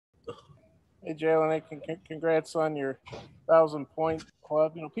Hey, Jalen, hey, congrats on your 1,000-point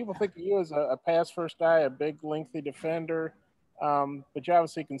club. People think of you as a pass first guy, a big, lengthy defender, but you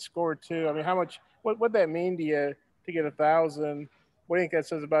obviously can score too. I mean, what that mean to you to get 1,000? What do you think that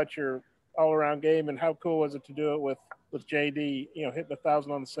says about your all around game, and how cool was it to do it with JD? Hitting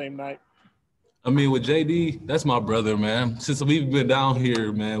 1,000 on the same night. I mean, with JD, that's my brother, man. Since we've been down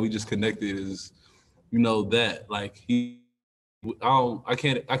here, man, we just connected as, that. Like I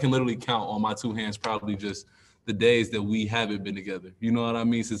can literally count on my two hands probably just the days that we haven't been together. You know what I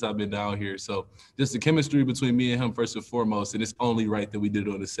mean? Since I've been down here. So just the chemistry between me and him first and foremost, and it's only right that we did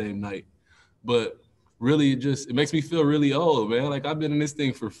it on the same night. But really it makes me feel really old, man. Like I've been in this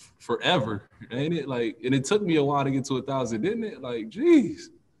thing for forever, ain't it? Like, and it took me a while to get to 1,000, didn't it? Like, geez.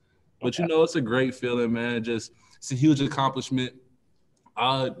 But it's a great feeling, man. Just it's a huge accomplishment.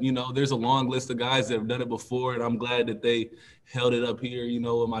 There's a long list of guys that have done it before, and I'm glad that they held it up here,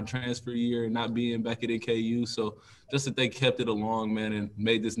 with my transfer year and not being back at NKU. So just that they kept it along, man, and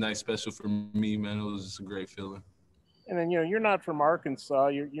made this night special for me, man. It was just a great feeling. And then you're not from Arkansas.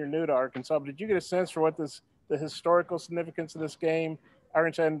 You're new to Arkansas. But did you get a sense for what the historical significance of this game?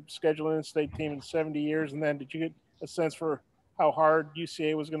 Arkansas hadn't scheduled an in-state team in 70 years, and then did you get a sense for how hard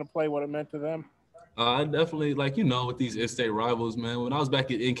UCA was going to play, what it meant to them? I definitely, with these in-state rivals, man, when I was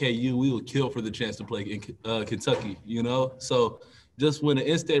back at NKU, we would kill for the chance to play in Kentucky, So just when an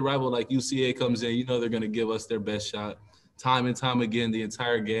in-state rival like UCA comes in, they're going to give us their best shot. Time and time again, the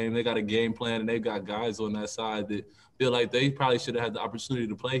entire game, they got a game plan, and they've got guys on that side that feel like they probably should have had the opportunity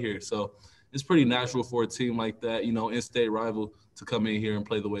to play here. So it's pretty natural for a team like that, in-state rival, to come in here and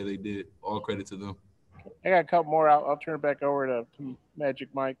play the way they did. All credit to them. I got a couple more. I'll turn it back over to Magic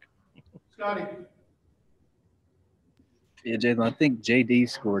Mike. Scotty. Yeah, Jalen, I think JD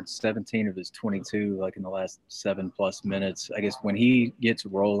scored 17 of his 22, like in the last 7+ minutes. I guess when he gets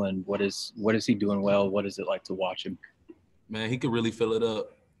rolling, what is he doing well? What is it like to watch him? Man, he could really fill it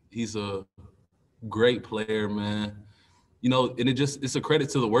up. He's a great player, man. And it's a credit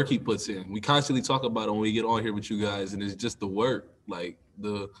to the work he puts in. We constantly talk about it when we get on here with you guys, and it's just the work. Like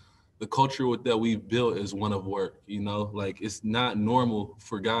the culture that we've built is one of work, like it's not normal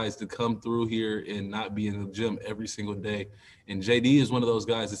for guys to come through here and not be in the gym every single day. And JD is one of those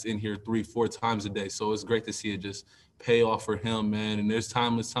guys that's in here 3-4 times a day. So it's great to see it just pay off for him, man. And there's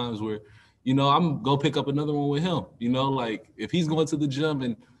times where, I'm going to pick up another one with him, like if he's going to the gym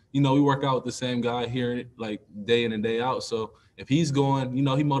and, we work out with the same guy here, like day in and day out. So if he's going, he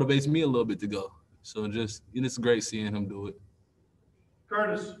motivates me a little bit to go. So just, it's great seeing him do it.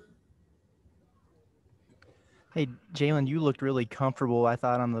 Curtis. Hey, Jalen, you looked really comfortable, I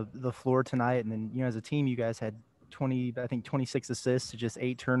thought, on the floor tonight. And then, as a team, you guys had 26 assists to just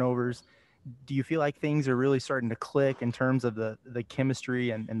 8 turnovers. Do you feel like things are really starting to click in terms of the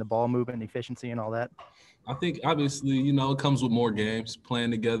chemistry and the ball movement and efficiency and all that? I think, obviously, it comes with more games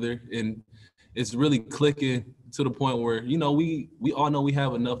playing together. And it's really clicking to the point where, we all know we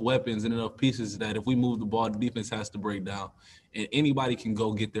have enough weapons and enough pieces that if we move the ball, the defense has to break down. And anybody can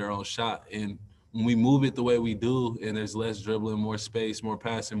go get their own shot. And when we move it the way we do, and there's less dribbling, more space, more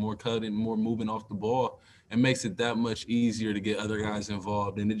passing, more cutting, more moving off the ball, it makes it that much easier to get other guys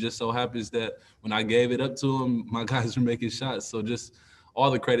involved. And it just so happens that when I gave it up to them, my guys were making shots. So just all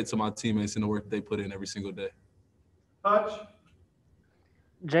the credit to my teammates and the work they put in every single day. Hutch.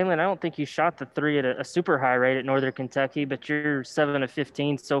 Jalen, I don't think you shot the three at a super high rate at Northern Kentucky, but you're 7 of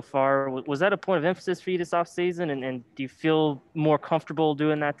 15 so far. Was that a point of emphasis for you this offseason? And do you feel more comfortable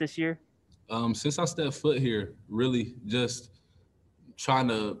doing that this year? Since I stepped foot here, really just trying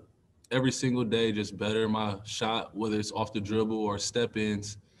to every single day just better my shot, whether it's off the dribble or step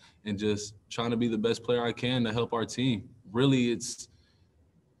ins, and just trying to be the best player I can to help our team. Really, it's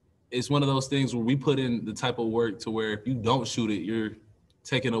one of those things where we put in the type of work to where if you don't shoot it, you're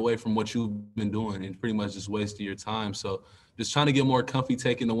taking away from what you've been doing and pretty much just wasting your time. So just trying to get more comfy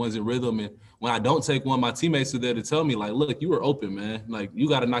taking the ones in rhythm. And when I don't take one, my teammates are there to tell me, like, look, you were open, man. Like, you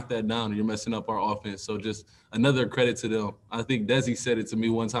got to knock that down or you're messing up our offense. So just another credit to them. I think Desi said it to me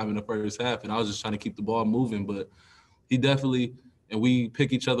one time in the first half, and I was just trying to keep the ball moving. But he definitely – and we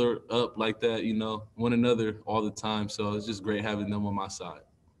pick each other up like that, one another all the time. So it's just great having them on my side.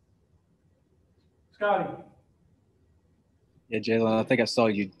 Scotty. Yeah, Jalen, I think I saw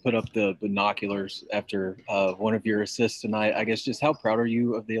you put up the binoculars after one of your assists tonight. I guess just how proud are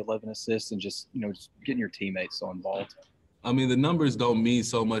you of the 11 assists and just getting your teammates so involved? I mean, the numbers don't mean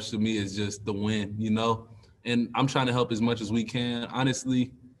so much to me as just the win, and I'm trying to help as much as we can.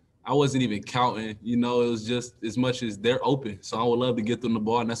 Honestly, I wasn't even counting, it was just as much as they're open. So I would love to get them the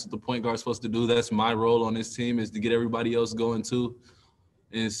ball, and that's what the point guard's supposed to do. That's my role on this team, is to get everybody else going too.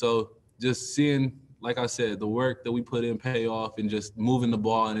 And so just seeing, like I said, the work that we put in pay off and just moving the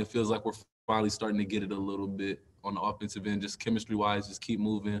ball, and it feels like we're finally starting to get it a little bit on the offensive end, just chemistry-wise, just keep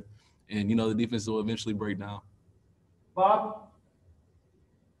moving. And, the defense will eventually break down. Bob,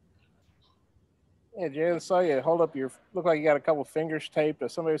 Yeah, Jalen, saw you hold up look like you got a couple fingers taped. Or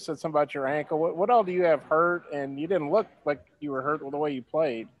somebody said something about your ankle. What all do you have hurt? And you didn't look like you were hurt with the way you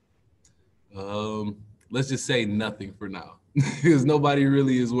played. Let's just say nothing for now, because nobody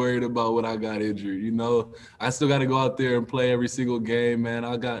really is worried about what I got injured. I still got to go out there and play every single game, man.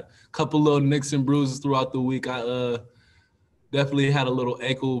 I got a couple little nicks and bruises throughout the week. I definitely had a little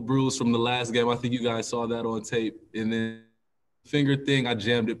ankle bruise from the last game. I think you guys saw that on tape. And then finger thing, I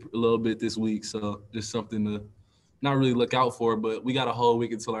jammed it a little bit this week. So just something to not really look out for, but we got a whole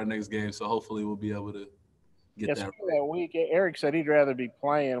week until our next game. So hopefully we'll be able to get that. That week, Eric said he'd rather be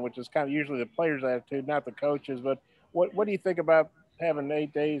playing, which is kind of usually the players' attitude, not the coaches. But what do you think about having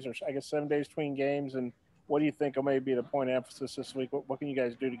 8 days or I guess 7 days between games? And what do you think will maybe be the point of emphasis this week? What can you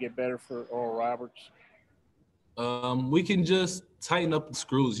guys do to get better for Oral Roberts? We can just tighten up the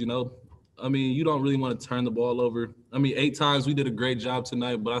screws, I mean, you don't really want to turn the ball over. I mean, 8 times we did a great job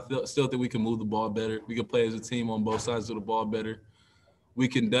tonight, but I still think we can move the ball better. We can play as a team on both sides of the ball better. We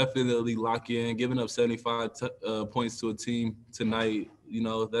can definitely lock in. Giving up 75 points to a team tonight,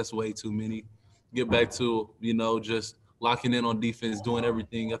 that's way too many. Get back to, just locking in on defense, doing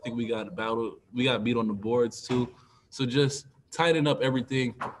everything. I think we got beat on the boards too. So just tighten up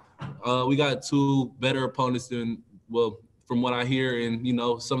everything. We got 2 better opponents from what I hear and,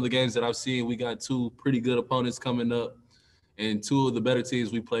 some of the games that I've seen, we got 2 pretty good opponents coming up and 2 of the better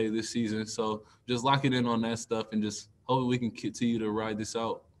teams we played this season. So just locking in on that stuff and just hopefully we can continue to ride this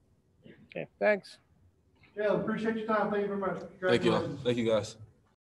out. Okay, thanks. yeah, appreciate your time. Thank you very much. Thank you all. Thank you, guys.